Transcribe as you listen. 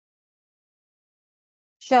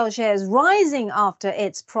Shell shares rising after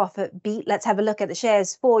its profit beat. Let's have a look at the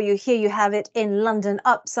shares for you. Here you have it in London,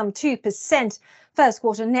 up some 2%. First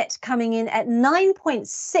quarter net coming in at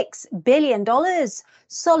 $9.6 billion.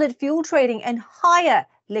 Solid fuel trading and higher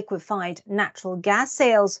liquefied natural gas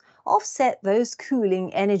sales offset those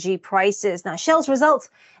cooling energy prices. Now, Shell's results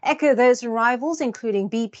echo those from rivals, including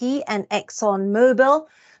BP and ExxonMobil.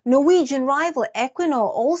 Norwegian rival Equinor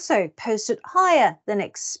also posted higher than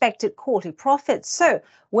expected quarterly profits. So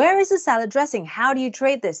where is the salad dressing? How do you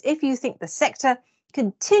trade this? If you think the sector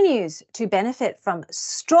continues to benefit from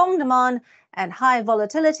strong demand and high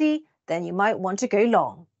volatility, then you might want to go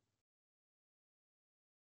long.